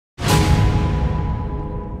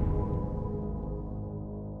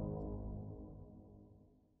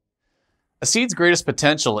A seed's greatest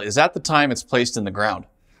potential is at the time it's placed in the ground.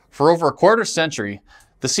 For over a quarter century,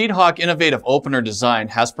 the Seed Hawk innovative opener design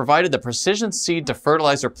has provided the precision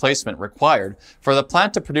seed-to-fertilizer placement required for the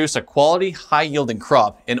plant to produce a quality, high-yielding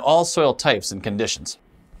crop in all soil types and conditions.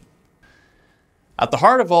 At the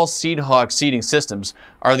heart of all Seed Hawk seeding systems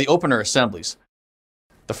are the opener assemblies.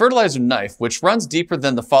 The fertilizer knife, which runs deeper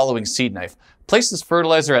than the following seed knife, places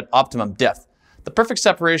fertilizer at optimum depth. The perfect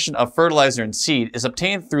separation of fertilizer and seed is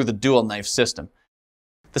obtained through the dual knife system.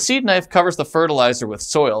 The seed knife covers the fertilizer with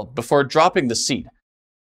soil before dropping the seed.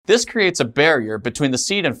 This creates a barrier between the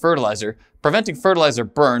seed and fertilizer, preventing fertilizer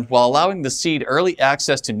burn while allowing the seed early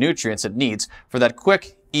access to nutrients it needs for that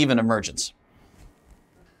quick, even emergence.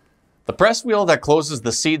 The press wheel that closes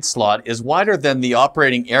the seed slot is wider than the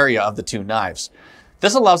operating area of the two knives.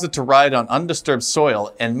 This allows it to ride on undisturbed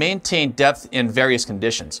soil and maintain depth in various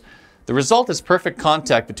conditions. The result is perfect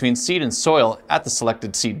contact between seed and soil at the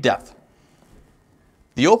selected seed depth.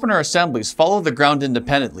 The opener assemblies follow the ground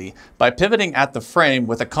independently by pivoting at the frame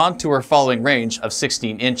with a contour following range of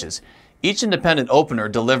 16 inches. Each independent opener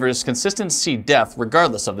delivers consistent seed depth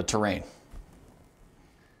regardless of the terrain.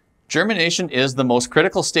 Germination is the most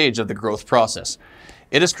critical stage of the growth process.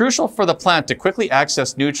 It is crucial for the plant to quickly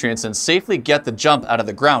access nutrients and safely get the jump out of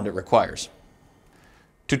the ground it requires.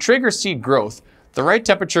 To trigger seed growth, the right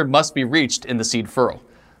temperature must be reached in the seed furrow.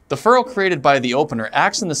 The furrow created by the opener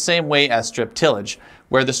acts in the same way as strip tillage,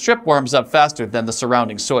 where the strip warms up faster than the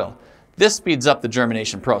surrounding soil. This speeds up the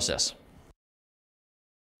germination process.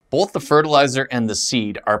 Both the fertilizer and the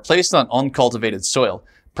seed are placed on uncultivated soil,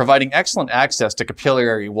 providing excellent access to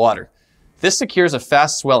capillary water. This secures a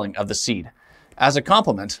fast swelling of the seed. As a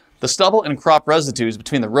complement, the stubble and crop residues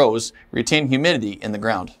between the rows retain humidity in the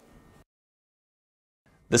ground.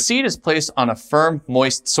 The seed is placed on a firm,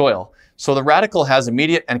 moist soil, so the radicle has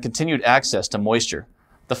immediate and continued access to moisture.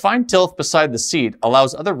 The fine tilth beside the seed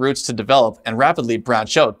allows other roots to develop and rapidly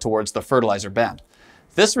branch out towards the fertilizer band.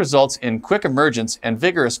 This results in quick emergence and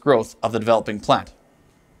vigorous growth of the developing plant.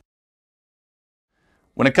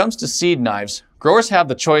 When it comes to seed knives, growers have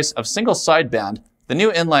the choice of single sideband, the new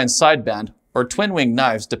inline sideband, or twin wing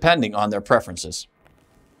knives depending on their preferences.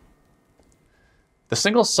 The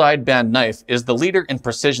single sideband knife is the leader in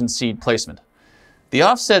precision seed placement. The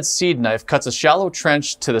offset seed knife cuts a shallow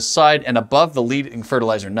trench to the side and above the leading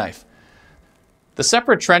fertilizer knife. The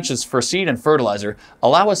separate trenches for seed and fertilizer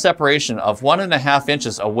allow a separation of 1.5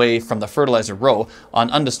 inches away from the fertilizer row on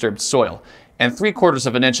undisturbed soil, and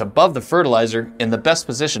 3/4 inch above the fertilizer in the best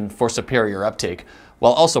position for superior uptake,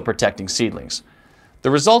 while also protecting seedlings.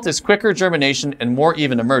 The result is quicker germination and more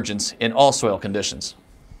even emergence in all soil conditions.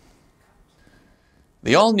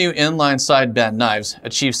 The all-new inline sideband knives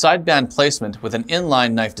achieve sideband placement with an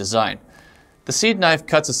inline knife design. The seed knife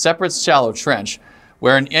cuts a separate shallow trench,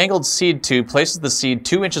 where an angled seed tube places the seed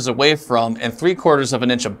 2 inches away from and 3/4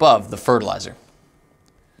 inch above the fertilizer.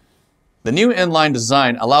 The new inline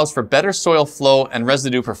design allows for better soil flow and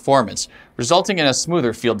residue performance, resulting in a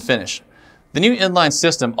smoother field finish. The new inline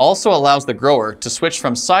system also allows the grower to switch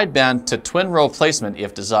from sideband to twin row placement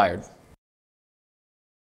if desired.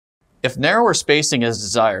 If narrower spacing is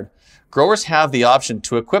desired, growers have the option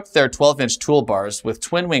to equip their 12-inch toolbars with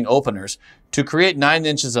twin wing openers to create 9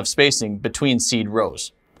 inches of spacing between seed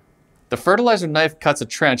rows. The fertilizer knife cuts a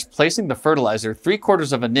trench, placing the fertilizer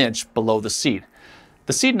 3/4 inch below the seed.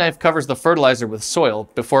 The seed knife covers the fertilizer with soil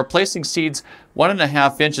before placing seeds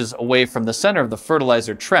 1.5 inches away from the center of the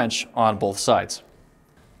fertilizer trench on both sides.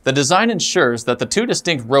 The design ensures that the two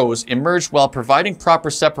distinct rows emerge while providing proper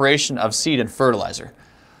separation of seed and fertilizer.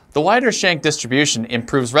 The wider shank distribution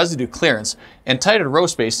improves residue clearance, and tighter row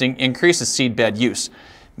spacing increases seed bed use,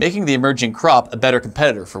 making the emerging crop a better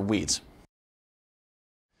competitor for weeds.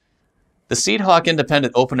 The Seed Hawk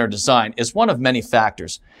independent opener design is one of many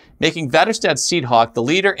factors, making Väderstad Seed Hawk the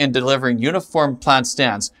leader in delivering uniform plant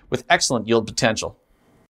stands with excellent yield potential.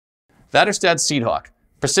 Väderstad Seed Hawk,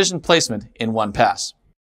 precision placement in one pass.